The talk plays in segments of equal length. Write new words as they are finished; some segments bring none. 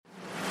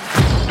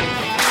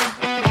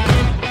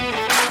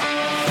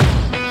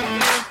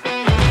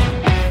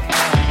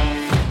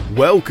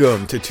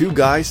Welcome to Two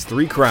Guys,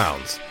 Three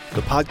Crowns, the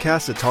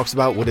podcast that talks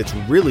about what it's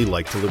really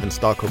like to live in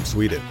Stockholm,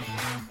 Sweden.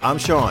 I'm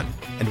Sean,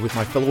 and with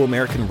my fellow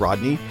American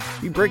Rodney,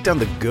 we break down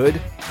the good,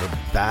 the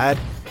bad,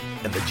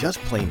 and the just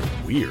plain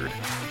weird.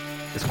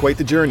 It's quite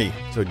the journey,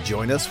 so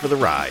join us for the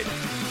ride.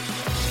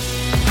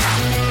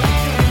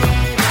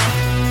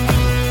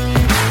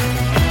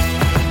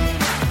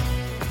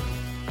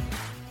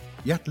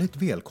 Hjärtligt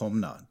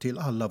välkomna till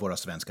alla våra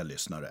svenska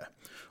lyssnare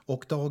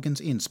och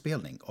dagens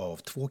inspelning av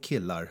Två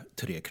killar,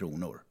 tre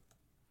kronor.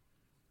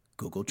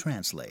 Google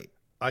Translate.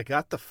 I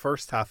got the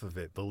first half of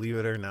it, believe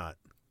it or not.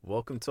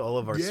 Welcome to all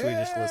of our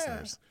Swedish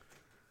listeners.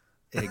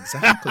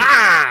 Exactly.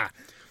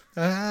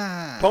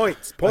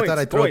 Points. I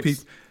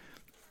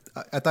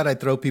thought I'd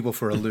throw people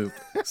for a loop.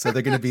 So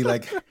they're going to be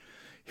like,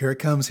 here it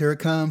comes. And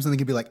they're going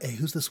to be like, hey,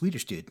 who's the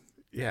Swedish dude?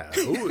 Yeah,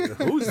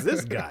 who's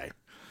this guy?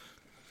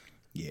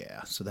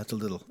 Yeah, so that's a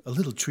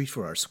little treat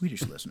for our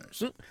Swedish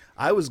listeners.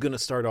 I was going to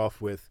start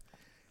off with,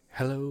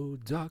 hello,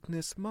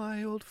 darkness,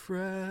 my old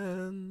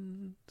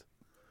friend.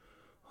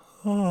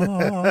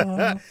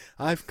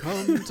 I've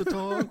come to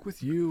talk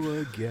with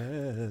you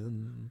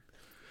again.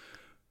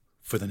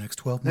 For the next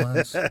 12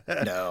 months?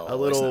 No. A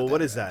little,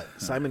 what is that?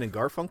 Simon and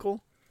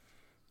Garfunkel?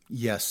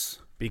 Yes.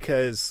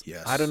 Because,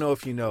 yes. I don't know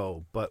if you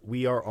know, but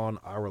we are on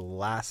our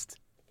last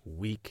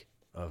week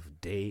of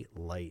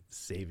daylight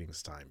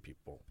savings time,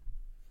 people.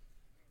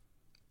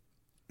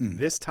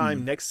 This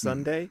time next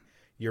Sunday,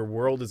 your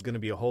world is going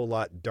to be a whole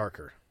lot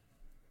darker.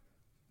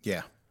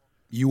 Yeah.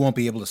 You won't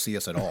be able to see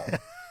us at all.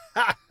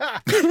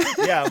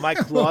 Yeah, my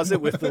closet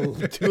with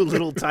the two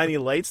little tiny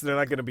lights, they're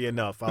not going to be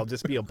enough. I'll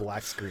just be a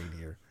black screen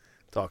here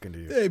talking to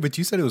you. Hey, but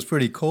you said it was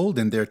pretty cold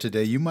in there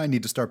today. You might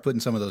need to start putting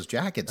some of those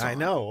jackets on. I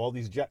know, all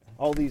these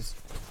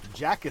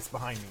jackets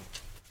behind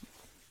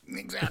me.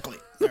 Exactly.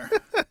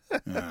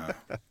 But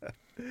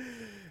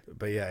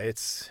yeah,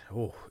 it's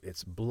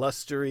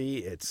blustery,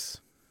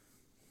 it's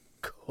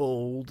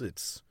cold,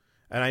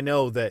 and I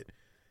know that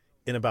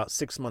in about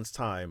 6 months'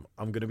 time,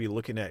 I'm going to be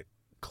looking at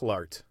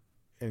Klart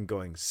and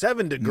going,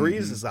 7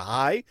 degrees is a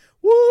high.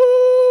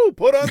 Woo!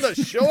 Put on the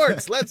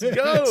shorts. Let's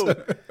go.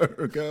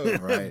 Go,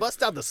 right.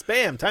 Bust out the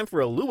Spam. Time for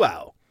a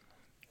luau.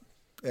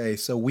 Hey,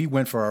 so we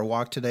went for our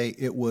walk today.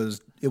 It was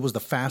the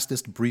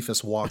fastest,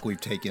 briefest walk we've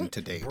taken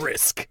to date.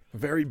 Brisk.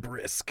 Very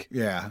brisk.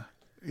 Yeah.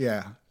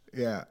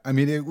 I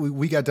mean,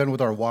 we got done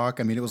with our walk.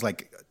 I mean, it was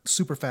like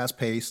super fast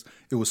paced.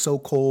 It was so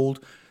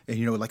cold.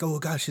 And, like, oh,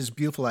 gosh, it's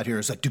beautiful out here.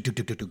 It's like, do.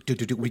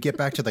 We get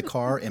back to the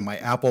car, and my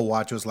Apple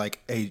Watch was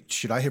like, hey,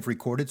 should I have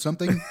recorded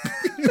something?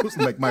 It was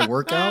like my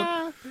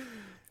workout.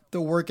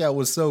 The workout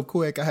was so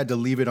quick, I had to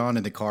leave it on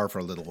in the car for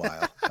a little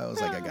while. I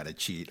was like, I got to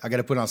cheat. I got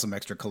to put on some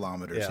extra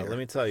kilometers here. Let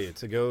me tell you,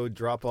 to go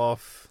drop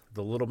off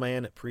the little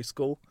man at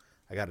preschool,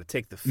 I got to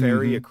take the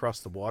ferry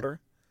across the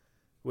water,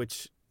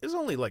 which is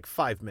only like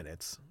 5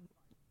 minutes,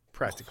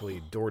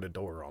 practically door to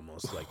door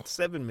almost, like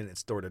 7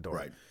 minutes door to door.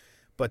 Right.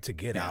 But to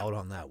get out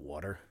on that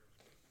water,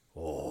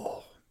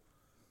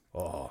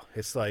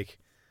 it's like,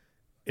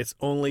 it's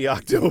only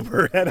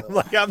October, and I'm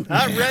like, I'm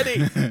not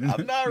ready.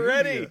 I'm not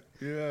ready.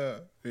 Yeah.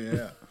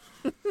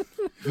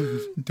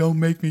 Don't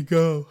make me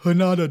go.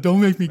 Hanada,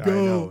 don't make me go.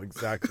 I know,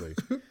 exactly.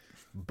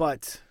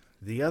 But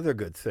the other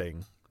good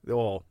thing,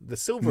 the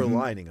silver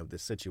lining of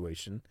this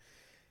situation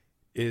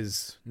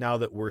is now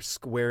that we're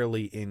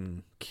squarely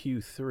in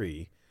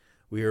Q3,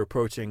 we are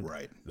approaching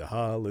the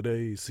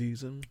holiday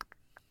season.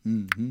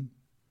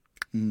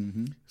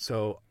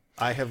 So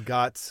I have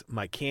got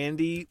my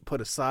candy put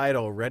aside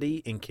already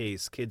in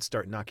case kids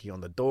start knocking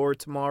on the door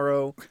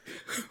tomorrow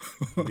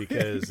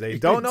because they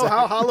don't know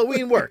how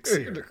Halloween works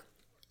here.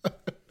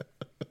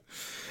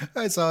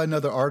 I saw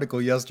another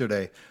article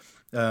yesterday.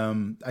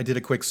 I did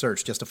a quick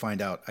search just to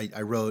find out.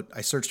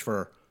 I searched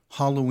for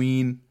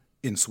Halloween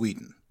in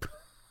Sweden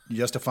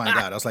just to find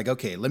out. I was like,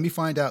 okay, let me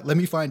find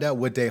out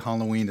what day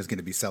Halloween is going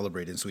to be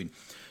celebrated in Sweden.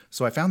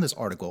 So I found this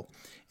article,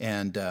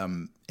 and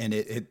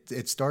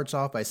it starts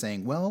off by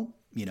saying, well,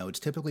 it's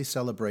typically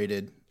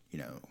celebrated,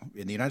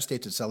 in the United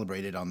States, it's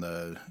celebrated on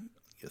the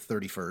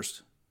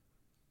 30th,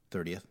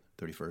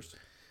 31st.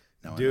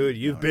 Dude,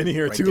 you've been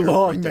here too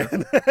long,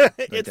 man.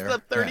 It's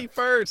the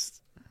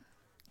 31st.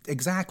 Yeah.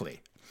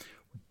 Exactly.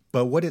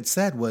 But what it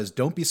said was,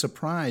 don't be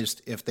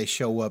surprised if they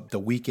show up the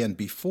weekend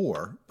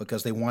before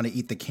because they want to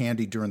eat the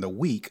candy during the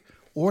week,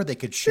 or they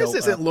could show up.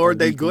 This isn't Lord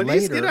Day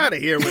Goodies. Later. Get out of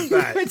here with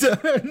that.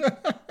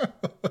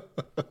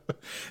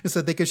 It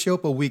said they could show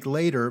up a week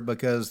later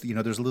because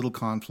there's a little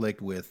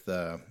conflict with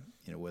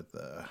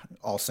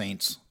All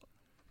Saints,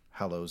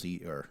 Hallows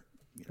Eve, or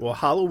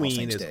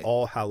Halloween is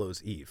All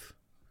Hallows Eve,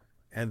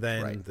 and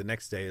then the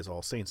next day is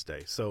All Saints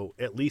Day. So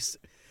at least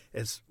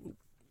as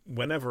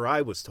whenever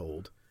I was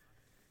told,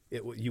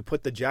 you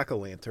put the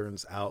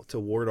jack-o'-lanterns out to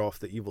ward off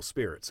the evil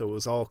spirit. So it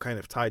was all kind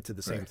of tied to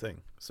the same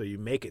thing. So you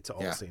make it to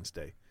All Saints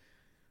Day.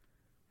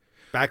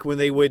 Back when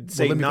they would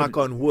say knock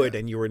on wood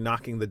and you were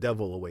knocking the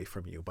devil away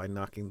from you by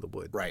knocking the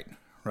wood. Right.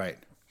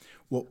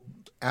 Well,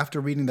 after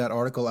reading that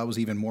article, I was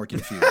even more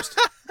confused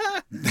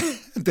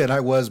than I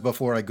was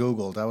before I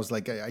Googled. I was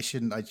like,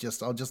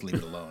 I'll just leave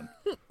it alone.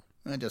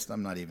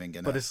 I'm not even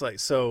gonna. But it's like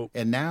so.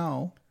 And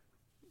now,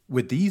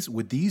 with these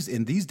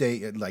in these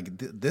day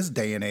this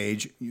day and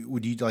age,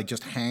 would you like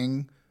just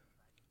hang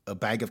a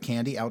bag of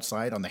candy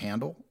outside on the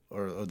handle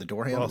or the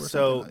door handle? Well, or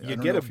so something? you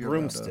get a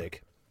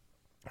broomstick,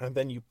 and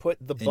then you put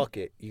the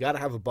bucket. You got to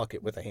have a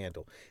bucket with a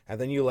handle, and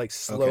then you like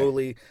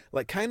slowly,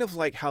 like kind of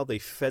like how they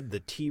fed the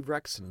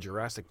T-Rex in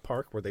Jurassic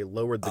Park, where they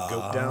lowered the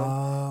goat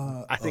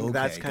down. I think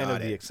that's kind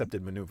of the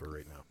accepted maneuver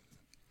right now.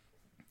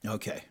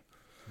 Okay.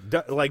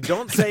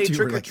 Don't say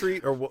trick or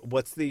treat or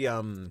what's the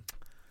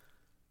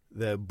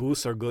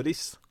boos or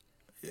goodies?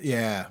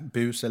 Yeah,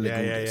 boos and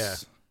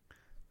goodies.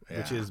 Yeah.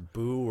 Which is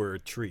boo or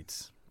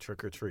treats,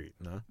 trick or treat.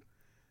 No.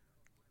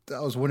 I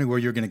was wondering where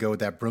you're going to go with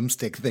that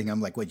broomstick thing.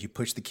 I'm like, what? You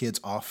push the kids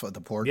off of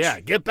the porch? Yeah,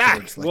 get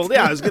back. Well,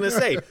 yeah, I was going to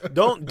say,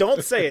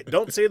 don't say it.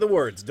 Don't say the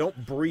words.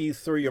 Don't breathe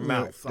through your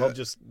mouth. I'll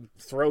just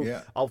throw.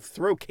 Yeah. I'll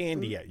throw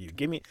candy at you.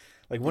 Give me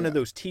like one of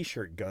those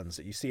T-shirt guns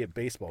that you see at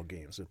baseball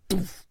games.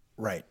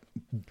 Right.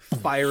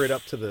 Fire it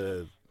up to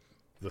the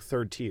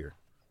third tier.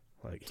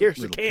 Like, here's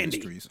your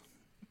candy.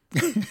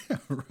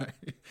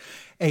 Right.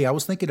 Hey, I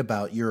was thinking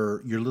about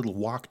your little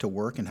walk to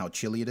work and how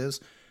chilly it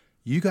is.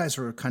 You guys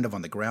are kind of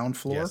on the ground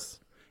floor. Yes.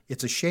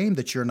 It's a shame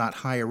that you're not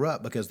higher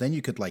up because then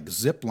you could like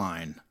zip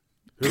line.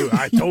 Ooh,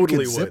 I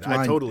totally would.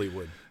 I totally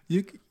would.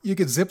 You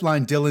could zip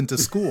line Dylan to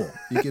school.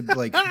 You could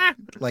like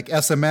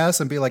SMS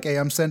and be like, "Hey,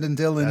 I'm sending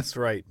Dylan." That's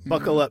right.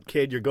 Buckle up,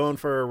 kid. You're going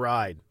for a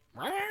ride.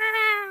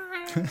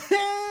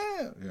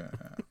 Yeah.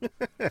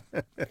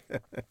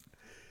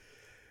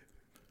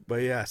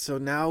 But yeah, so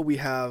now we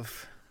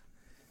have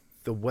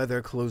the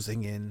weather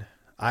closing in.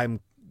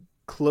 I'm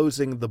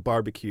closing the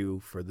barbecue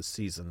for the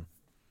season.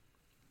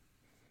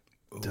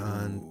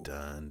 Dun,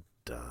 dun,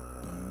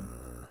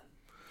 dun.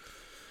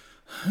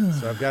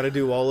 So I've got to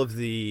do all of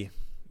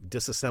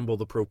disassemble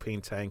the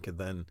propane tank and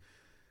then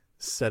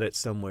set it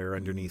somewhere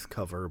underneath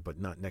cover, but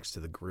not next to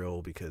the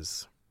grill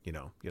because,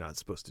 you're not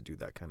supposed to do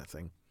that kind of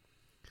thing.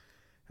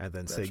 And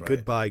then say,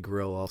 goodbye,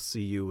 grill. I'll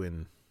see you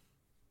in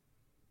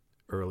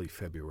early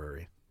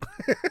February.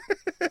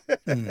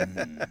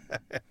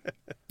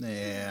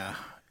 Yeah.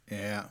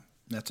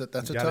 That's a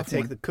tough one. Got to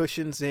take the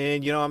cushions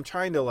in. I'm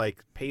trying to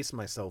like pace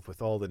myself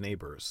with all the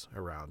neighbors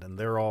around, and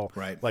they're all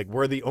like,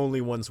 we're the only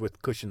ones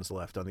with cushions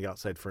left on the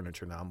outside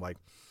furniture now. I'm like,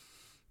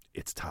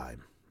 it's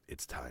time.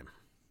 It's time.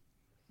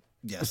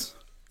 Yes.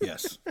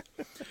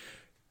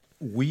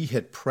 We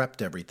had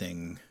prepped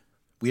everything.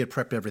 We had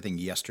prepped everything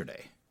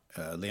yesterday.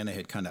 Lana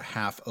had kind of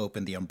half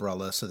opened the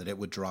umbrella so that it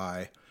would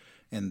dry,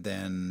 and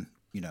then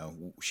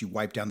she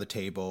wiped down the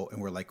table,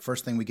 and we're like,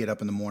 first thing we get up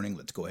in the morning,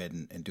 let's go ahead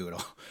and do it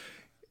all.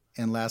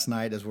 And last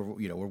night, as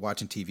we're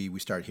watching TV, we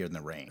started hearing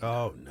the rain.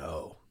 Oh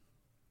no!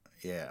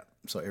 Yeah,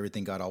 so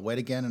everything got all wet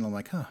again, and I'm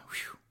like, don't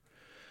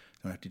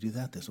have to do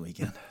that this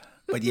weekend.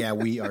 But yeah,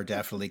 we are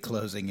definitely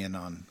closing in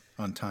on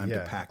time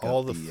to pack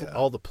all up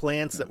all the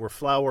plants that were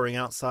flowering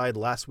outside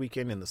last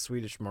weekend in the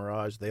Swedish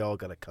Mirage. They all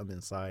got to come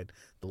inside.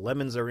 The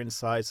lemons are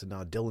inside, so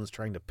now Dylan's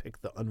trying to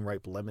pick the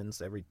unripe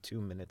lemons every 2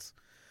 minutes.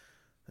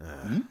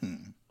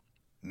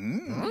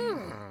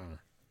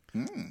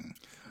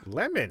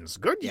 Lemons,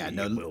 good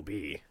will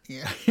be.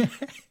 Yeah.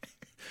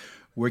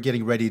 We're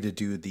getting ready to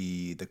do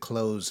the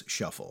clothes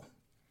shuffle.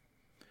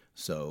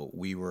 So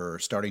we were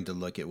starting to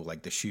look at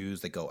like the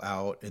shoes that go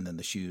out, and then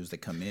the shoes that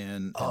come in,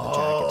 and the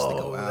jackets that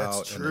go out.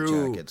 That's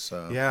true. And the jackets.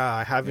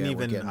 I haven't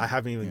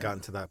even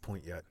gotten to that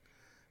point yet.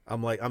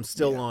 I'm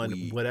still on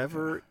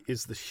whatever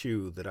is the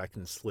shoe that I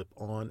can slip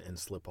on and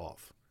slip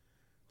off.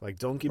 Like,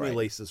 don't give me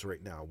laces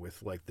right now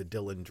with like the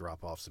Dylan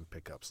drop-offs and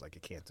pickups. Like, I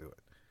can't do it.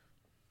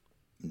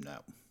 No.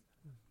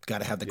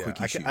 Got to have the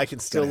quickie shoes. I can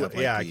still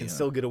I can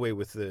still get away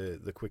with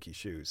the quickie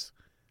shoes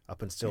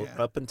up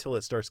until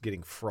it starts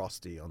getting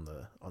frosty on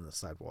the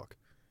sidewalk.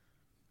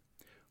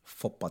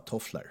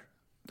 Foppatoffler.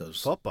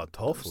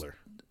 Foppatoffler.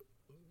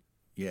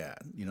 Yeah,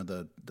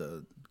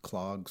 the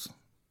clogs,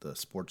 the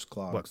sports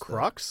clogs. What,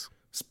 Crocs?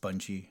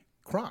 Spongy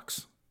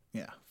Crocs.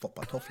 Yeah,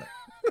 Foppatoffler.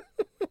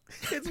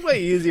 It's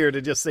way easier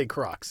to just say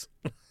Crocs.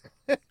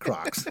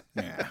 Crocs.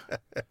 Yeah.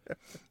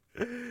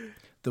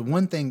 There's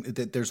one thing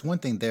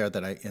there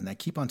that I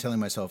keep on telling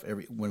myself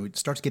when it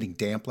starts getting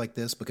damp like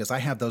this, because I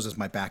have those as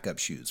my backup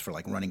shoes for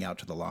like running out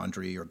to the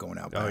laundry or going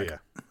out back,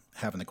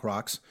 having the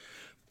Crocs.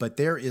 But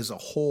there is a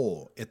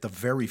hole at the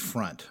very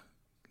front,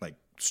 like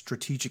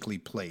strategically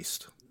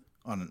placed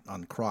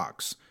on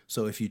Crocs.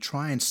 So if you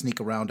try and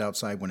sneak around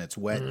outside when it's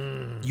wet,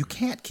 you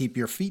can't keep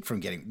your feet from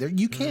getting there.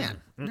 You can't.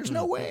 There's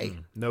no way.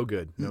 No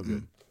good. No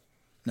good.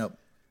 Nope.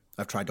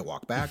 I've tried to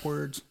walk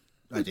backwards.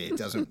 It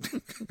doesn't.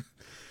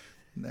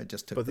 That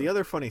just took. But the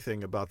other funny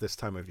thing about this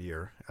time of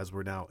year, as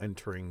we're now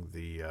entering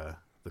the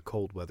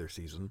cold weather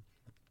season,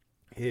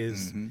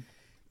 is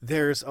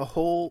there's a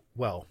whole,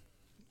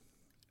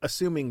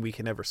 assuming we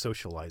can ever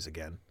socialize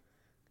again,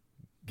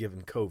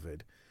 given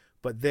COVID,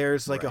 but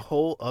there's like a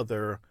whole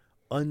other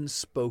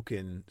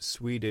unspoken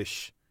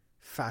Swedish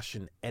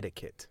fashion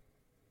etiquette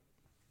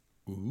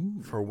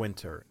for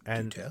winter.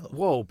 And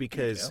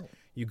because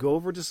You go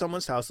over to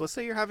someone's house. Let's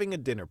say you're having a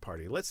dinner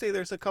party. Let's say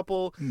there's a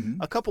couple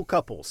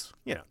couples,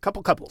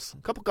 couple couples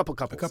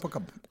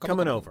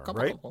coming over,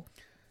 right?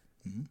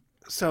 Mm-hmm.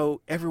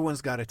 So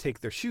everyone's got to take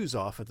their shoes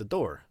off at the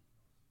door.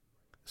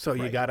 So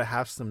you got to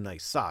have some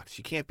nice socks.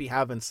 You can't be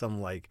having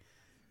some like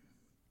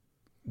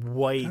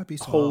white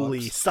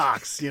holy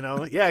socks,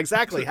 Yeah,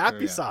 exactly.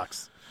 Happy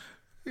socks.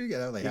 You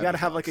got to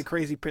have like a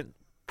crazy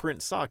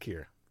print sock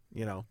here,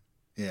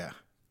 Yeah.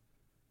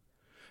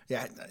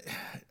 Yeah.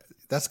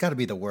 That's got to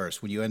be the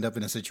worst when you end up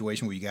in a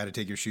situation where you got to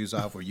take your shoes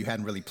off or you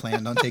hadn't really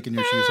planned on taking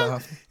your shoes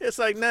off. It's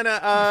like, no,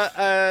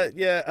 I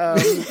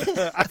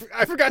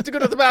forgot to go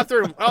to the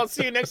bathroom. I'll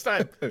see you next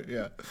time.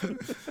 Yeah.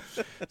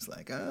 It's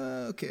like,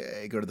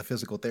 okay, go to the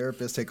physical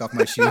therapist, take off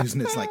my shoes.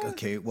 And it's like,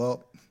 okay,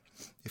 well,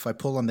 if I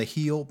pull on the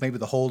heel, maybe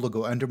the hole will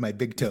go under my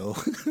big toe.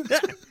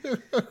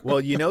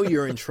 Well,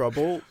 you're in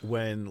trouble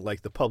when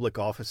like the public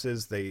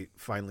offices, they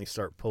finally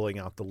start pulling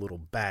out the little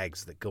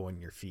bags that go on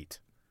your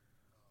feet.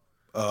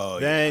 Oh,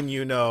 then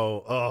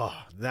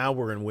now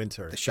we're in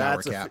winter. The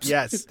shower caps.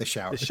 Yes. The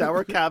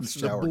shower caps,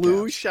 the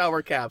blue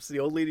shower caps, the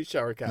old lady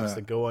shower caps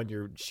that go on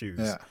your shoes.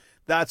 Yeah.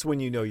 That's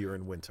when you're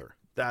in winter.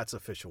 That's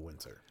official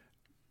winter.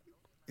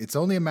 It's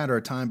only a matter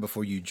of time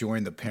before you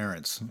join the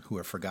parents who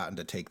have forgotten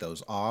to take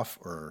those off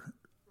or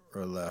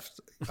left.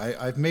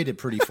 I've made it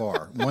pretty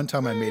far. One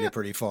time I made it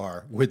pretty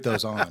far with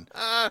those on.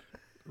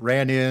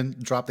 Ran in,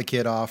 dropped the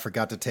kid off,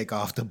 forgot to take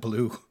off the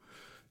blue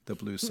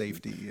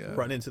safety.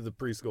 Run into the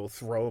preschool,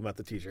 throw them at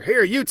the teacher.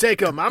 Here, you take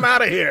them. I'm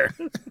out of here.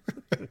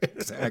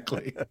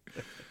 Exactly.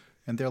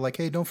 And they're like,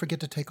 hey, don't forget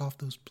to take off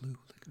those blue.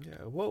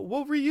 Yeah,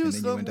 we'll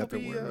reuse them.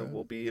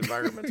 We'll be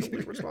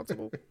environmentally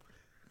responsible.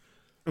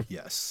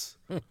 Yes.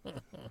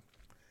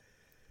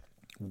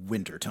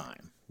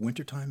 Wintertime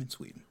in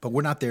Sweden. But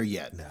we're not there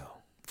yet. No.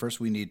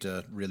 First, we need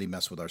to really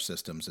mess with our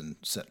systems and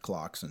set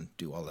clocks and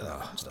do all of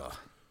that fun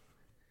stuff.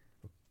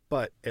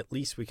 But at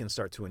least we can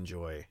start to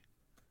enjoy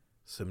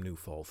some new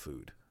fall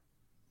food.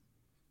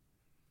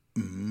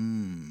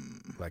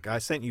 Like I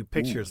sent you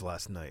pictures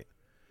last night.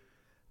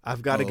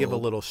 I've got to give a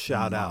little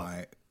shout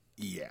out.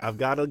 Yeah. I've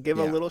got to give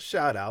a little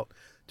shout out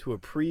to a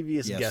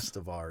previous guest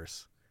of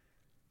ours,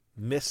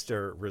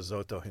 Mr.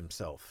 Risotto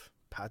himself,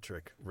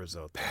 Patrick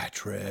Risotto.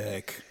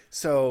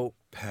 So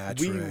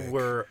we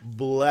were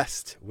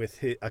blessed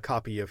with a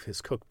copy of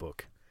his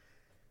cookbook.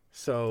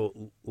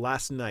 So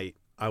last night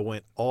I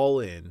went all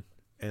in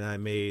and I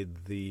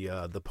made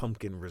the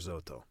pumpkin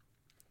risotto.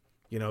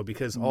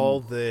 Because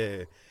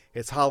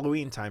it's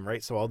Halloween time,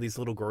 right? So all these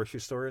little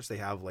grocery stores, they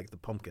have like the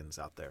pumpkins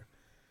out there.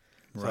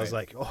 So I was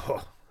like,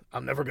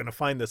 I'm never going to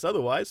find this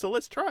otherwise. So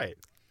let's try it.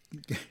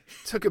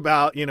 Took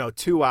about,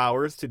 2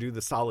 hours to do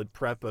the solid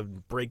prep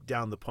of break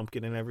down the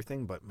pumpkin and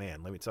everything. But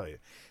man, let me tell you,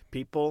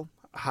 people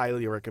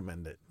highly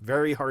recommend it.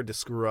 Very hard to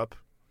screw up.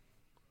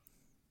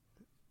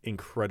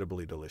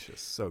 Incredibly delicious.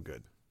 So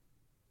good.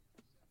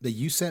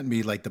 You sent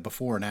me like the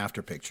before and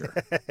after picture.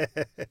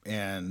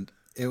 And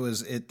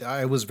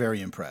I was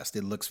very impressed.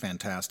 It looks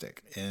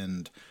fantastic.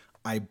 And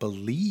I'm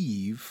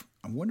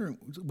wondering,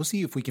 we'll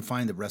see if we can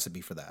find the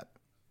recipe for that.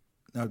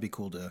 That would be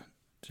cool to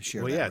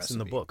share. Well, it's in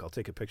the book. I'll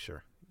take a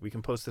picture. We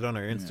can post it on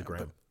our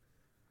Instagram.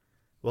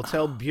 We'll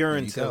tell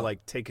Bjorn to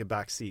take a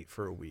back seat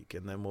for a week,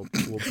 and then we'll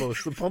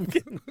post the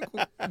pumpkin.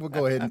 We'll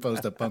go ahead and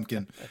post a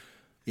pumpkin.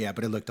 Yeah,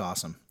 but it looked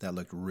awesome. That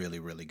looked really,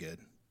 really good.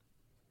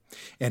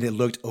 And it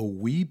looked a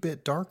wee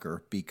bit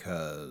darker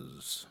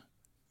because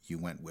you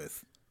went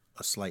with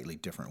a slightly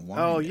different wine.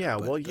 Oh, yeah.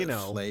 Well,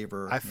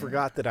 flavor. I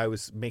forgot that I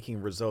was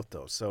making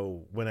risotto.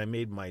 So when I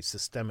made my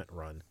Systemit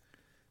run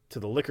to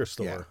the liquor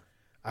store,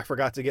 I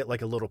forgot to get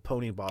like a little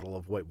pony bottle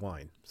of white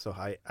wine. So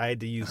I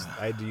had to use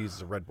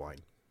the red wine.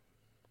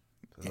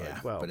 So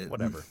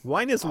whatever.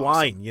 Wine is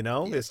wine,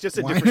 Yeah. It's just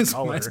a different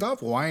color.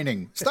 Stop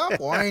whining.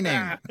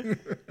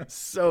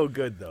 So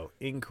good, though.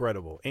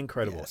 Incredible.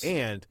 Yes.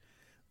 And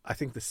I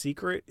think the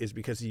secret is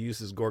because he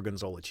uses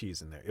gorgonzola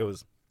cheese in there. It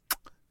was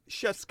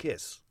chef's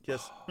kiss.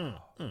 Just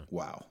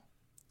wow.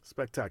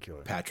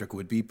 Spectacular. Patrick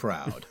would be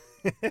proud.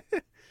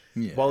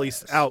 Yes. While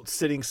he's out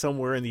sitting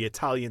somewhere in the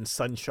Italian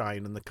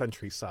sunshine in the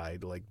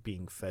countryside, like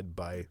being fed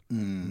by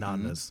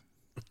nanas.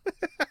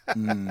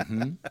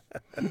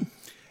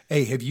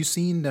 Hey, have you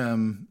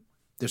seen?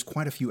 There's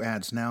quite a few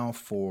ads now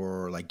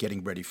for like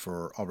getting ready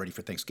for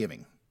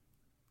Thanksgiving.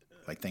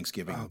 Like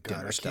Thanksgiving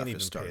dinner stuff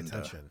is starting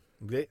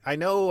to. I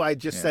know I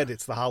just said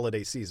it's the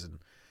holiday season,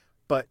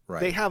 but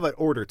they have an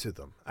order to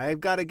them. I've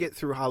got to get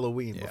through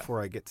Halloween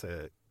before I get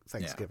to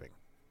Thanksgiving.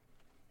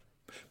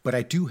 But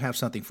I do have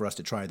something for us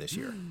to try this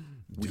year.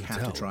 We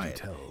have to try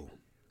it.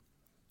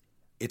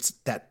 It's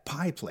that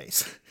pie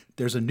place.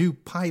 There's a new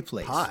pie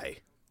place.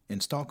 In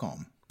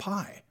Stockholm.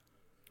 Pie.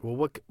 Well,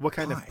 what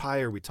kind of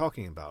pie are we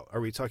talking about? Are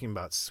we talking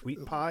about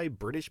sweet pie,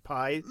 British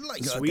pie,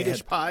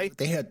 Swedish pie?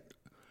 They had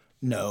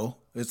no.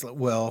 It's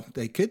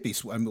they could be.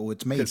 I mean,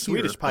 it's made here.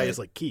 Swedish pie is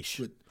like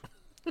quiche.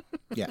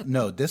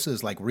 No, this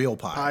is like real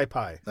pie.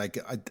 Pie. Like,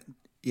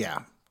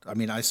 I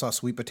mean, I saw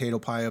sweet potato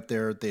pie up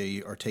there.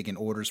 They are taking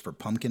orders for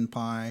pumpkin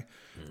pie.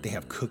 They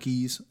have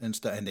cookies and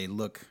stuff, and they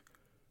look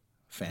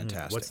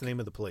Fantastic. What's the name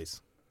of the place?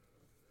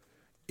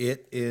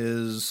 It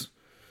is.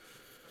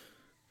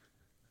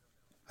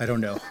 I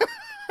don't know.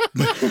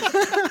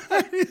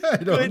 I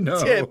don't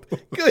know.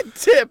 Good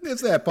tip.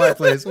 It's that pie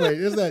place. Wait,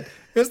 it's the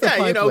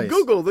pie place.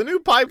 Google the new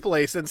pie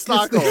place in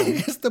Stockholm.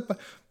 It's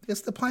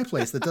the pie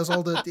place that does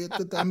all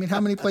the I mean,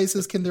 how many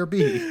places can there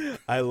be?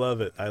 I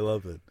love it.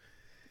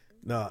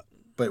 No,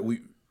 but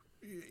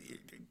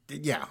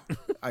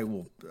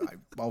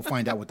I'll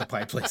find out what the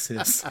pie place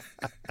is.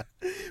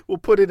 We'll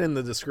put it in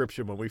the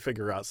description when we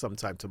figure out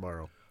sometime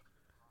tomorrow.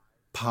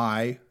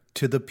 Pie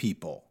to the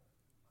people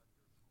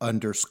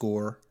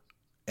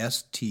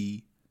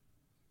 _STHLM.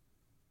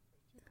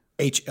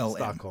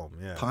 Stockholm,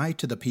 yeah. Pie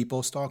to the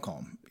people,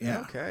 Stockholm.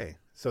 Yeah. Okay.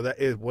 So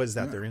was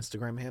that their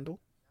Instagram handle?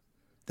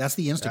 That's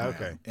the Instagram.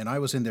 Okay. And I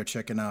was in there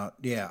checking out.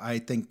 Yeah, I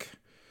think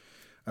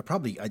I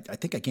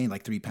gained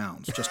like 3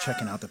 pounds just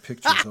checking out the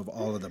pictures of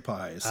all of the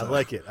pies. So. I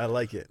like it.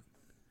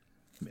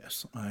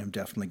 Yes, I'm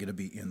definitely going to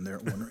be in there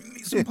ordering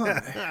me some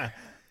pie.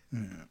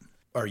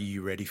 Are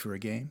you ready for a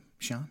game,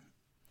 Sean?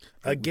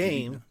 A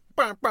game?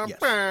 Yes.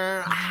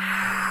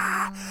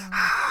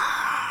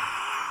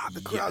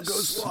 The crowd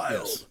goes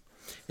wild. Yes.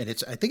 And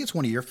I think it's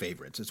one of your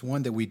favorites. It's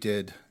one that we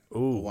did a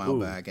while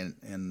back,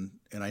 and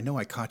I know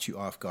I caught you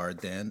off guard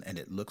then, and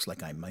it looks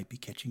like I might be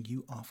catching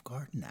you off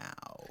guard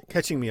now.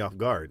 Catching me off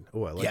guard.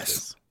 Oh, I like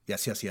this.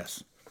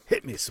 Yes.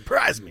 Hit me,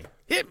 surprise me,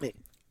 hit me.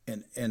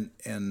 And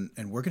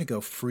we're gonna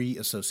go free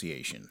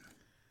association.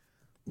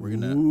 We're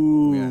gonna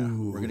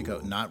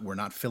go. We're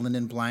not filling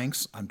in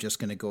blanks. I'm just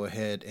gonna go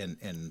ahead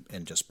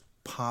and just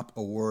pop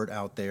a word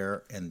out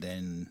there, and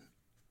then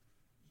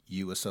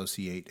you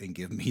associate and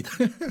give me the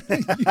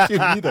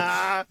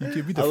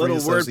a little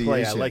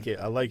wordplay. I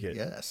like it.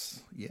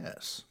 Yes.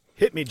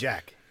 Hit me,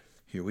 Jack.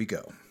 Here we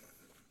go.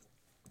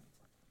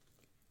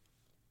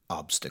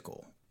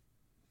 Obstacle.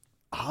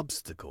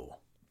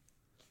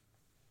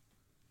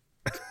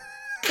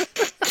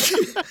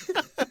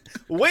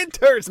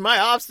 Winter's my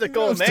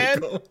obstacle,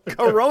 man.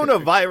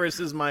 Coronavirus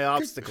is my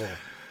obstacle.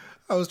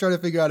 I was trying to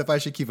figure out if I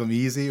should keep them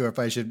easy or if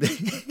I should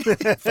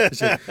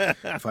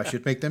if I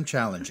should make them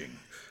challenging.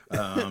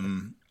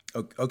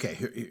 Okay,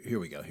 here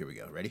we go.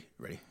 Ready?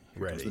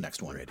 Here comes the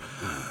next one. Ready.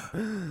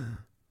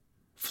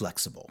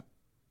 Flexible.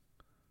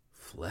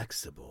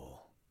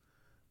 Flexible,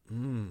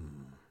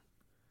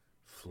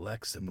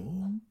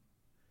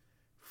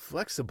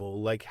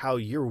 like how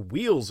your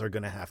wheels are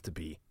going to have to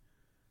be.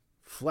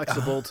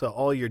 Flexible to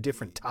all your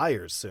different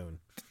tires soon.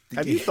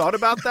 Have you thought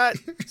about that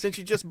since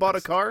you just bought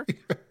a car?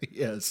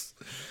 Yes,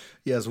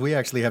 we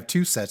actually have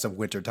 2 sets of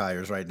winter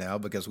tires right now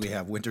because we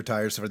have winter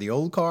tires for the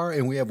old car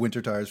and we have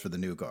winter tires for the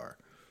new car.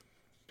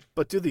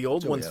 But do the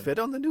old ones fit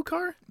on the new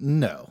car?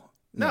 No,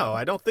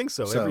 I don't think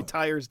so. Every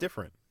tire is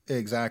different.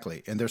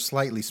 Exactly, and they're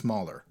slightly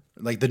smaller.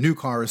 Like the new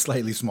car is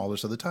slightly smaller,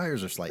 so the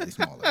tires are slightly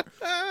smaller.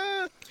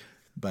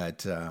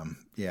 But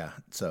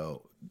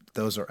so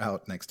those are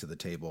out next to the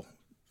table.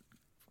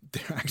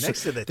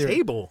 Next to the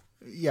table?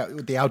 Yeah,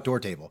 the outdoor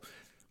table.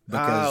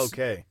 Because,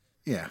 okay.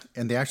 Yeah,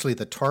 and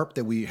the tarp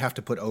that we have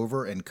to put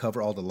over and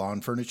cover all the lawn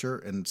furniture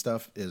and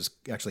stuff is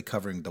actually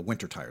covering the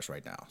winter tires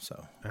right now.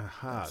 So,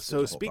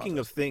 So speaking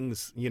of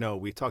things,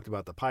 we talked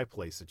about the pie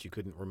place that you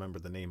couldn't remember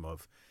the name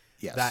of.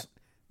 Yes.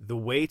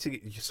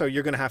 So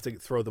you're going to have to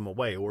throw them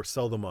away or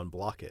sell them on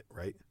Block-It,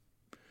 right?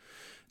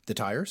 The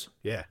tires?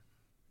 Yeah.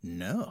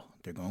 No,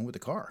 they're going with the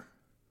car.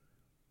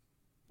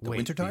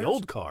 Winter tires? The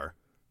old car?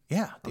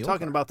 Yeah. I'm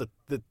talking about the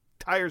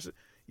tires.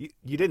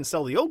 You didn't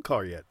sell the old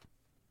car yet.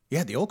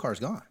 Yeah, the old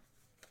car's gone.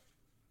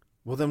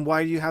 Well, then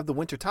why do you have the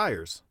winter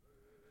tires?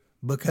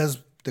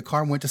 Because the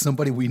car went to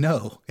somebody we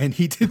know, and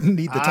he didn't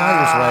need the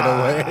tires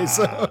right away.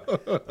 So.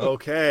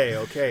 Okay.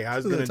 I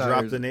was going to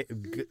drop the name,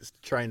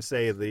 try and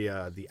say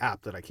the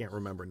app that I can't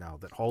remember now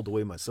that hauled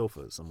away my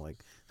sofas. I'm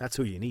like, that's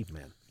who you need,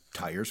 man.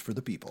 Tires for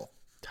the people.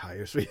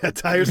 Tires for the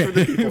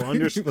people.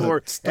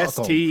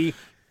 _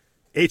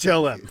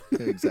 STHLM.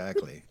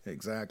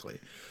 Exactly.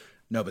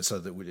 No, but so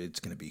that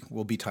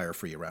we'll be tire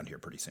free around here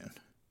pretty soon.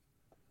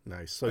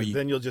 Nice. So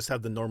then you'll just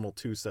have the normal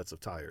 2 sets of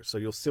tires. So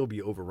you'll still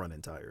be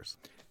overrunning tires.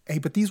 Hey,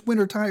 but these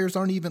winter tires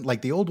aren't even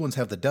like the old ones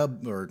have the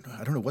dub, or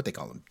I don't know what they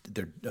call them.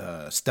 They're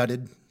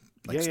studded,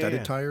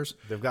 studded tires.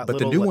 They've got but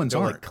the new ones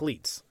aren't. Like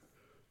cleats.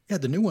 Yeah,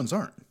 the new ones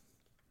aren't.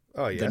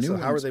 Oh yeah. So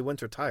how are they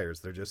winter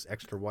tires? They're just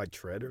extra wide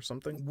tread or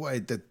something? Why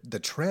the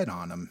tread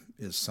on them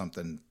is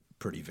something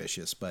pretty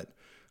vicious, but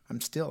I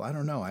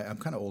don't know. I'm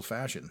kind of old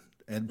fashioned,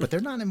 but they're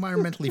not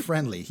environmentally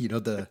friendly.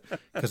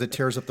 Because it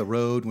tears up the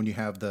road when you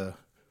have the.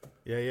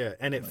 Yeah,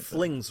 and it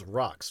flings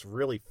rocks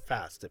really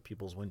fast at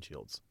people's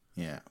windshields.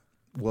 Yeah.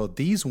 Well,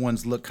 these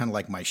ones look kind of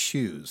like my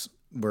shoes,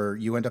 where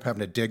you end up having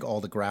to dig all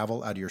the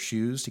gravel out of your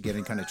shoes to get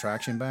any kind of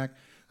traction back.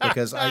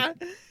 Because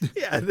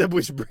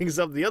which brings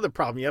up the other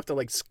problem. You have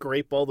to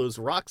scrape all those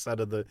rocks out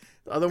of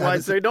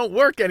otherwise they don't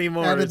work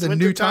anymore. Out of the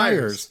new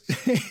tires.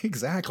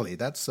 Exactly.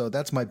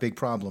 That's my big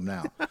problem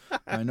now.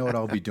 I know what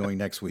I'll be doing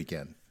next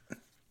weekend.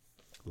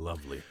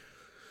 Lovely.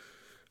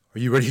 Are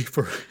you ready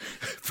for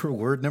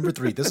word number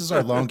 3? This is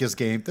our longest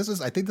game.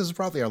 I think this is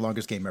probably our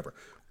longest game ever.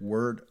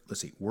 Let's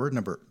see. Word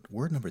number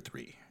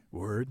 3.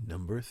 Word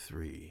number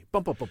 3.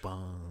 Bum bum bum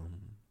bum.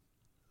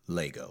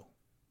 Lego.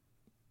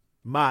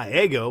 My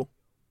ego.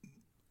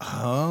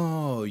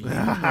 Oh, you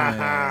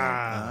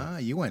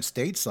went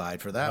stateside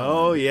for that one.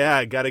 Oh, yeah.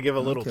 I got to give a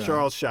little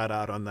Charles shout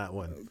out on that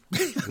one.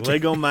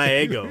 Lego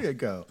my ego. There you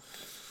go.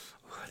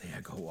 Oh, the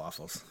Eggo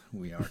waffles.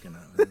 We are going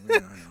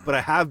to. But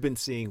I have been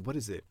seeing, what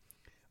is it?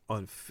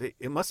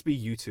 It must be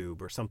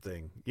YouTube or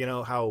something. You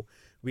know how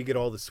we get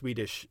all the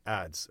Swedish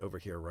ads over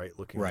here, right?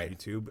 Looking at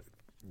YouTube.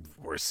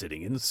 We're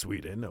sitting in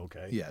Sweden,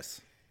 okay.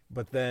 Yes.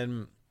 But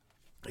then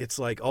it's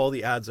like all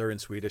the ads are in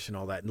Swedish and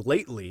all that. And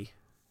lately,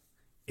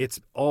 it's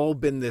all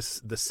been the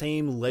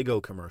same Lego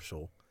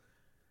commercial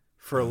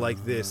for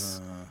like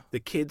this. The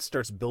kid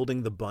starts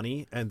building the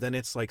bunny, and then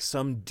it's like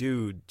some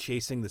dude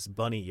chasing this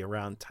bunny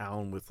around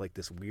town with like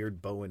this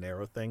weird bow and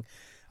arrow thing.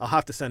 I'll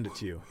have to send it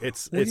to you.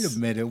 Wait a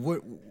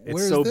minute.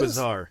 It's so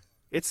bizarre.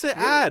 It's an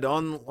ad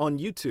on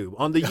YouTube,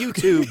 on the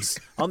YouTubes,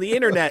 on the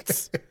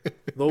internets,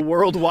 the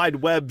World Wide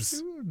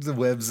Webs. The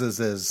webs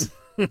is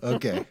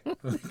okay.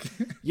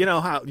 You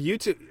know how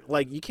YouTube,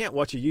 like you can't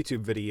watch a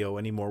YouTube video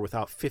anymore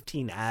without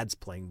 15 ads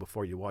playing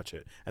before you watch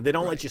it, and they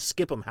don't let you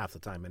skip them half the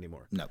time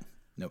anymore. No.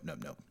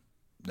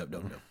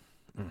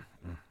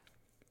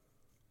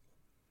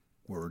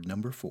 Word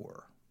number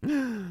 4.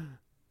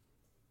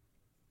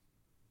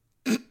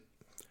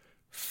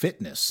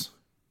 Fitness.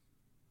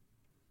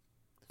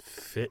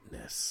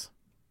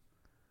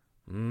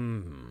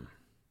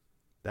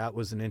 That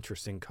was an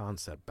interesting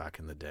concept back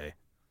in the day.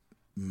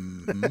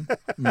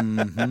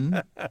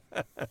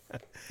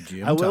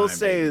 I will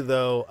say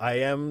though, I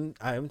am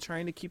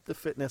trying to keep the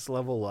fitness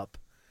level up.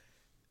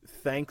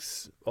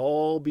 Thanks,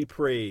 all be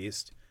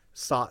praised,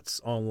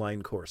 SOTS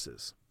online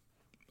courses.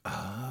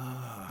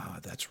 Ah,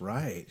 that's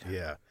right.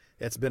 Yeah,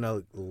 it's been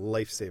a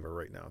lifesaver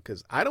right now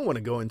because I don't want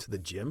to go into the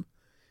gym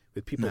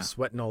with people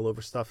sweating all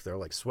over stuff. They're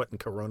like sweating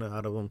Corona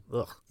out of them.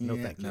 Ugh, no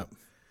thank you.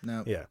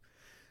 No. Yeah.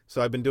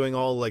 So I've been doing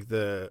all like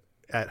the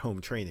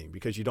at-home training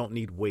because you don't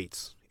need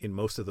weights in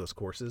most of those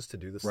courses to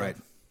do this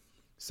stuff.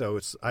 So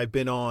I've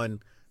been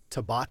on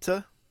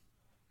Tabata,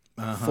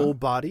 full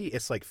body.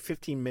 It's like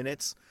 15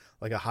 minutes,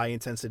 like a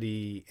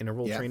high-intensity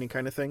interval training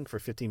kind of thing for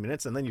 15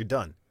 minutes, and then you're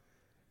done.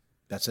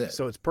 That's it.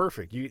 So it's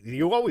perfect.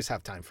 You always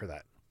have time for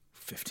that.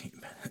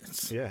 15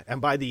 minutes. Yeah, and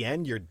by the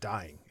end, you're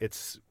dying.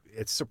 It's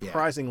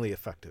surprisingly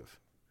effective.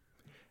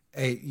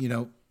 Hey,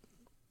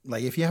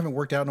 like if you haven't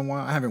worked out in a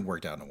while, I haven't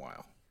worked out in a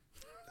while.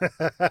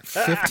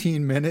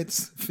 15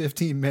 minutes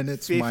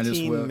might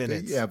as well.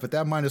 Yeah, but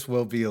that might as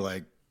well be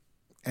like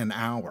an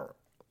hour.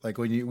 Like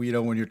when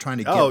when you're trying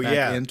to get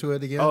back into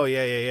it again. Oh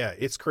yeah.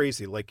 It's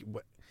crazy. Like,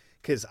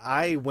 because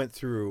I went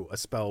through a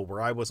spell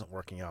where I wasn't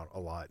working out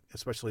a lot,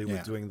 especially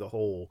with doing the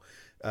whole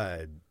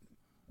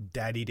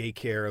daddy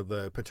daycare,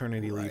 the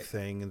paternity leave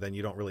thing, and then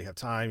you don't really have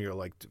time. You're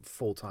like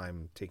full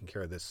time taking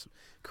care of this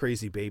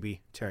crazy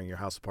baby, tearing your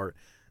house apart.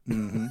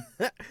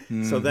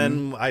 So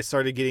then I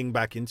started getting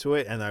back into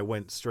it, and I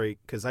went straight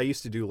because I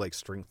used to do like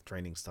strength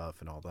training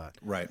stuff and all that.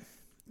 Right.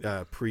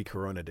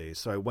 Pre-corona days.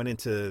 So I went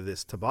into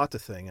this Tabata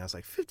thing. I was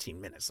like,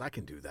 15 minutes, I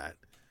can do that.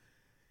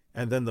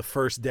 And then the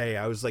first day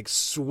I was like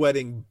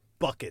sweating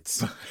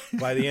buckets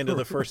by the end of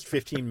the first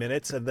 15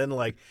 minutes. And then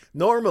like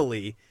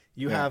normally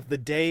you have the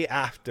day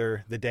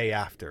after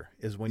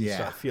is when you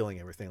start feeling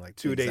everything, like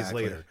 2 days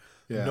later.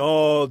 Yeah.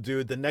 No,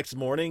 dude, the next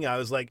morning I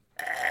was like,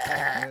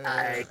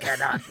 I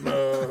cannot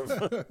move.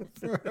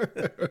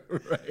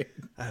 Right.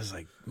 I was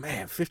like,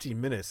 man,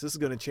 15 minutes, this is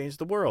going to change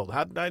the world.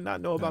 How did I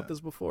not know about this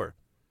before?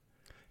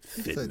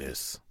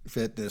 Fitness.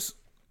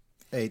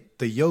 Hey,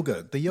 the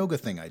yoga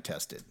thing I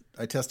tested.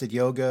 I tested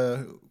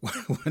yoga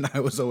when I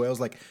was away. I was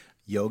like,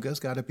 yoga's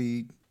got to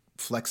be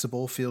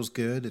flexible, feels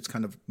good. It's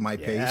kind of my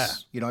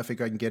pace. I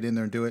figure I can get in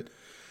there and do it.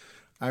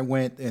 I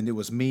went, and it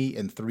was me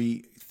and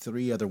three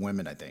other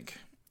women, I think.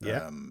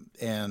 Yeah.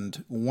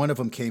 And one of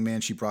them came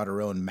in. She brought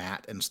her own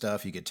mat and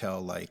stuff. You could tell,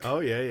 like,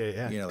 oh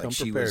yeah. Like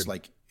she was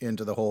like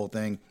into the whole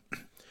thing.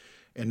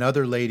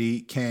 Another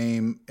lady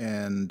came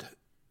and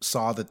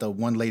saw that the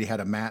one lady had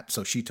a mat,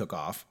 so she took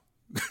off.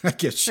 I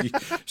guess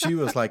she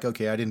was like,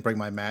 okay, I didn't bring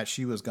my mat.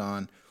 She was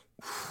gone.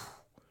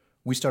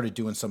 We started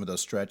doing some of those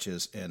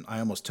stretches, and I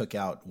almost took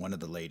out one of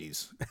the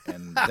ladies.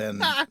 And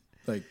then,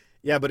 like,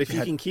 yeah, but if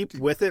you can keep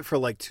with it for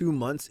like 2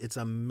 months, it's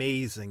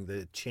amazing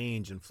the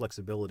change and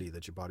flexibility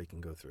that your body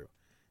can go through.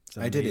 It's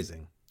amazing. I did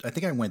it. I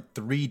think I went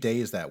 3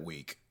 days that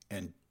week,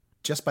 and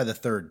just by the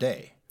third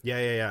day,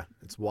 yeah,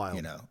 it's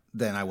wild.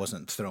 Then I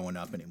wasn't throwing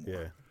up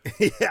anymore.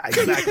 Yeah,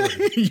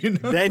 exactly.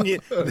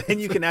 Then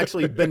you can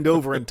actually bend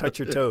over and touch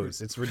your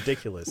toes. It's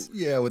ridiculous.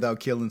 Yeah, without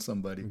killing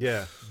somebody.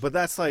 Yeah, but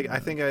that's like I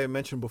think I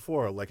mentioned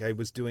before. Like I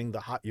was doing the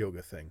hot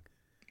yoga thing.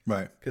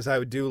 Right. Because I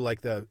would do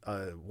like the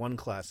one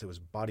class, it was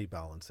body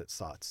balance at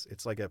SOTS.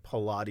 It's like a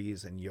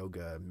Pilates and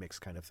yoga mix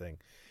kind of thing.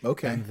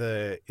 Okay. And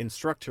the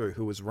instructor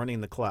who was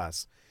running the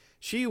class,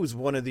 she was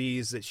one of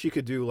these that she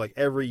could do like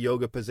every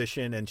yoga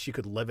position, and she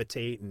could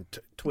levitate and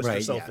twist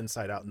herself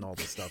inside out and all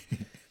this stuff.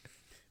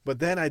 But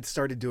then I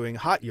started doing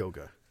hot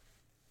yoga.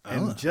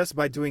 And just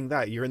by doing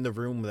that, you're in the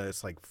room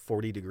that's like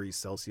 40 degrees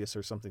Celsius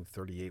or something,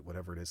 38,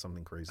 whatever it is,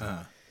 something crazy.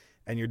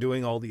 And you're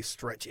doing all these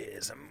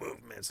stretches and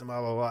movements and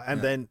blah, blah, blah.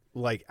 And then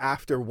like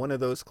after one of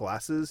those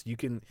classes, you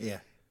can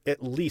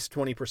at least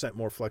 20%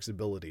 more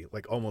flexibility,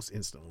 like almost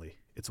instantly.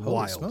 It's Holy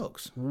wild.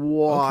 Smokes.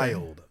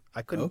 Wild. Okay.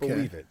 I couldn't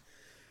believe it.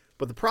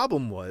 But the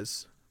problem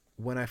was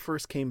when I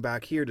first came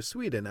back here to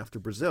Sweden after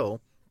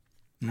Brazil,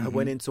 I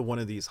went into one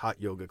of these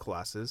hot yoga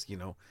classes, you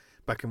know,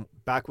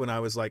 back when I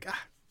was like,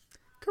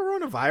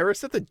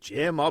 coronavirus at the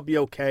gym, I'll be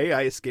okay.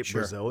 I escaped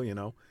Brazil, you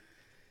know.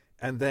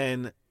 And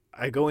then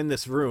I go in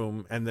this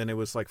room, and then it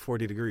was like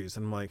 40 degrees,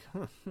 and I'm like,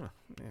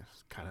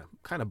 it's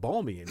kind of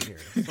balmy in here.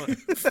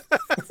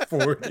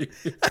 40.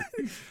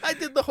 I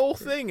did the whole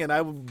thing, and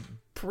I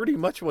pretty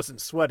much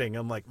wasn't sweating.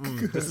 I'm like,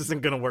 this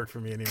isn't gonna work for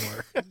me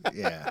anymore.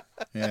 Yeah.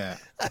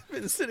 I've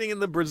been sitting in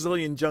the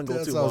Brazilian jungle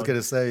That's too what long. I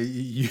was gonna say.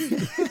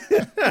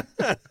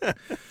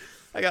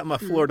 I got my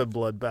Florida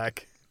blood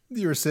back.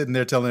 You were sitting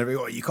there telling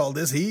everyone, "You call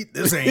this heat?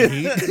 This ain't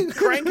heat.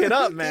 Crank it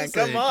up, man!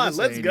 Come on,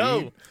 let's go."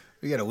 Heat.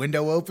 We got a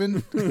window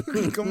open.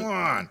 Come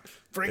on,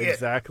 bring it.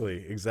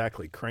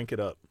 Exactly. Crank it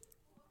up.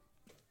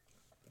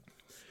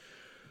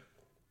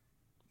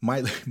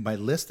 My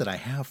list that I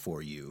have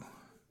for you.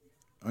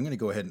 I'm going to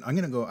go ahead and I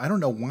don't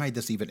know why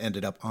this even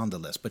ended up on the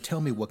list, but tell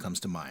me what comes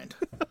to mind.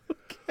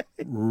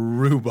 Okay.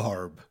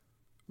 Rhubarb.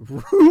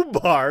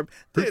 Rhubarb?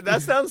 Dude,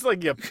 that sounds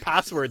like your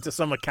password to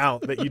some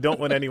account that you don't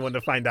want anyone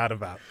to find out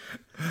about.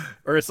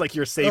 Or it's like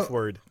your safe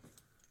word.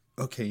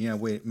 Okay, yeah,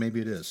 wait,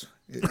 maybe it is.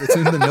 It's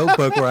in the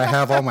notebook where I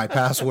have all my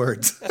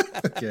passwords.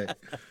 Okay.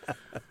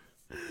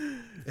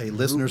 Hey,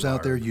 listeners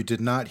out there, you did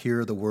not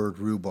hear the word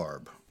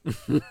rhubarb.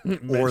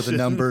 Or the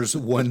numbers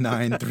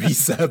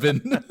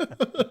 1937.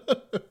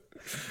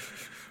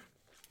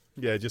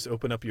 Yeah, just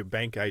open up your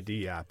Bank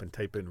ID app and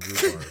type in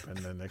rhubarb, and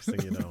then next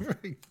thing you know.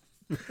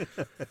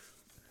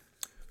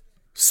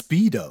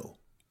 Speedo.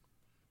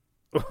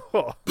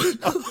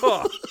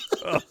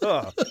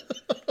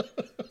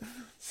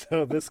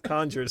 So this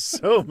conjures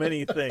so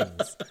many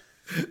things.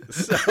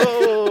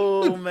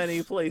 So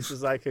many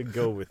places I could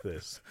go with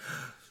this.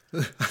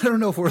 I don't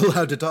know if we're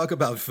allowed to talk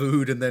about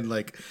food and then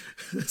like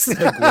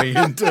segue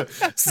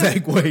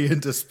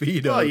into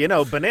Speedo. Well, you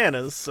know,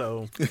 bananas,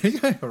 so.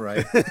 Yeah,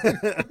 right.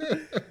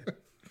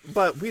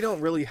 But we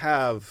don't really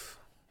have,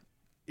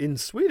 in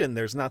Sweden,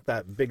 there's not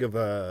that big of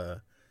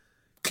a,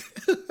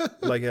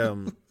 like,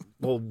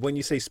 well, when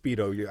you say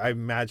Speedo, I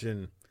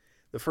imagine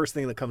the first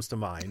thing that comes to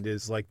mind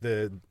is like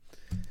the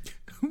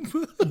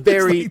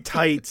very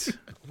tight,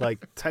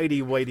 like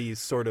tighty-whitey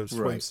sort of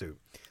swimsuit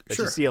that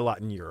you see a lot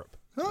in Europe.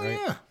 Oh, right?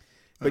 Yeah.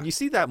 But you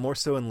see that more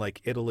so in like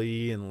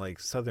Italy and like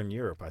Southern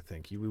Europe, I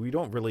think. You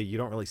don't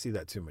really see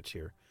that too much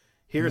here.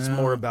 Here it's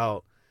more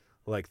about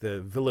like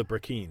the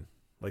Villebrequin,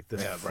 like the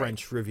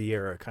French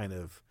Riviera kind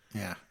of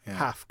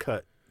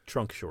half-cut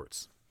trunk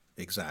shorts.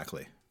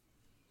 Exactly.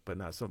 But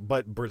not so.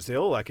 But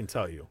Brazil, I can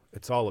tell you,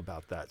 it's all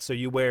about that. So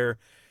you wear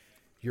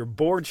your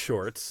board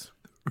shorts,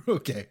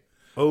 okay,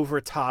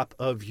 over top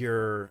of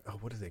your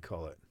what do they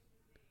call it?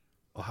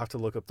 I'll have to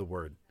look up the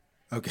word.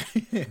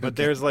 Okay. But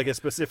there's like a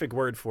specific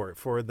word for it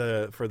for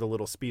the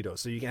little Speedo.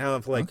 So you can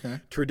have like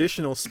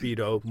traditional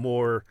Speedo,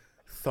 more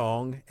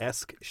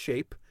thong-esque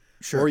shape,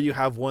 or you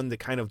have one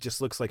that kind of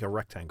just looks like a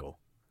rectangle.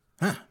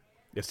 Huh.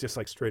 It's just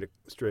like straight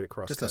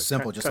across. Just a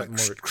simple, just like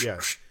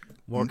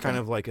more kind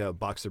of like a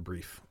boxer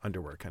brief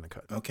underwear kind of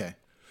cut. Okay.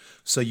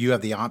 So you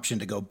have the option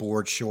to go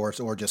board shorts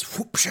or just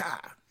whoop-sha,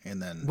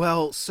 and then.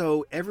 Well,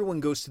 so everyone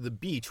goes to the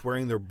beach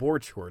wearing their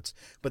board shorts,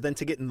 but then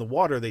to get in the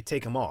water, they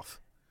take them off.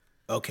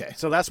 Okay.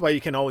 So that's why you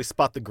can always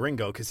spot the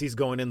gringo, because he's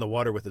going in the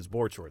water with his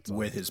board shorts on.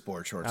 With his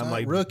board shorts. I'm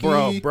like,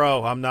 rookie.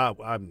 bro, I'm not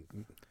wearing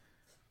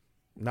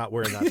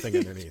that thing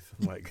underneath.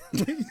 I'm like,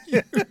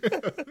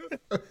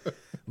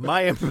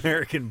 my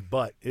American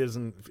butt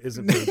isn't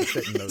made to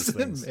fit in those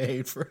things.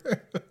 Made for.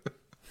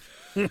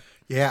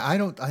 Yeah, I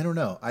don't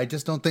know. I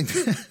just don't think.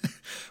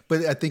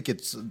 But I think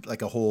it's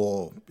like a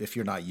whole. If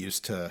you're not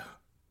used to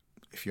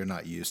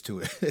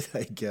it,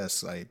 I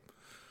guess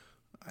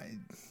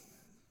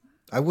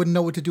I wouldn't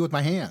know what to do with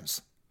my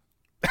hands.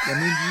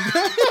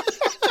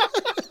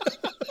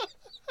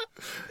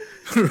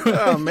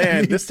 Oh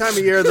man, this time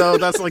of year though,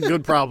 that's like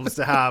good problems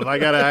to have. I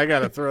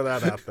gotta throw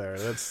that out there.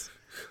 That's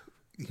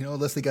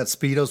unless they got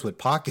Speedos with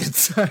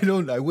pockets, I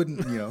wouldn't.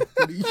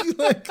 What do you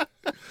like?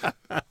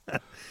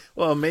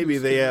 Well, maybe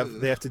they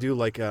have to do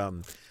like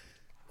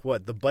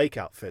the bike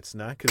outfits,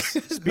 nah? Because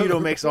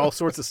Speedo makes all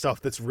sorts of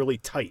stuff that's really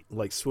tight,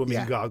 like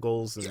swimming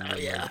goggles and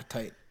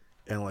tight.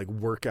 And like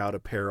workout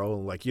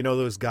apparel, like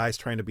those guys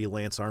trying to be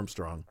Lance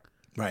Armstrong,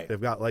 right?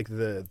 They've got like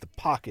the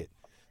pocket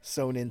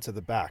sewn into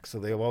the back, so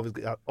they've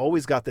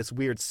always got this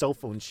weird cell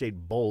phone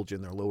shaped bulge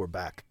in their lower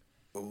back.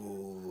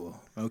 Oh,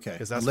 okay.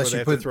 Because that's where they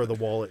have to throw the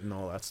wallet and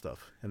all that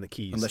stuff and the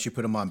keys. Unless you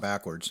put them on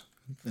backwards,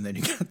 and then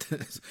you got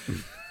this.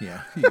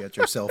 Yeah, you got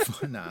your cell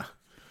phone. Nah.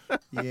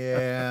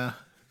 Yeah,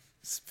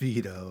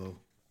 Speedo.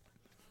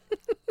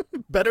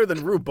 Better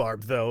than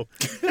rhubarb, though.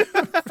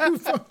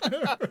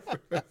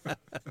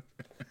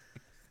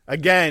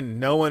 Again,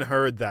 no one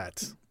heard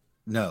that.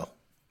 No.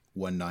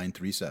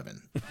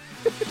 1937.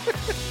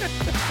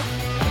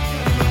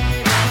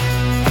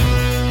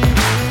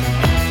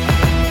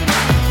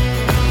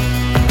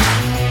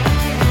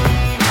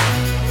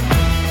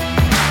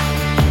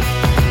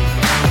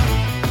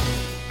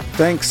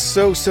 Thanks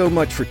so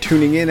much for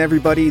tuning in,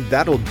 everybody.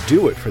 That'll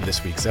do it for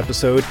this week's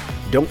episode.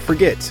 Don't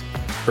forget,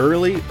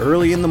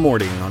 early in the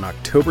morning on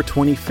October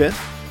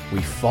 25th,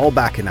 we fall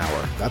back an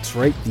hour. That's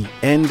right, the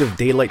end of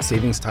daylight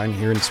savings time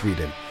here in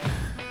Sweden.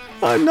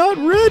 I'm not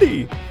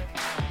ready.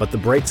 But the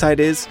bright side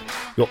is,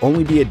 you'll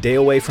only be a day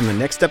away from the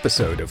next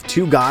episode of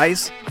Two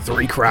Guys,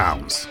 Three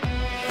Crowns.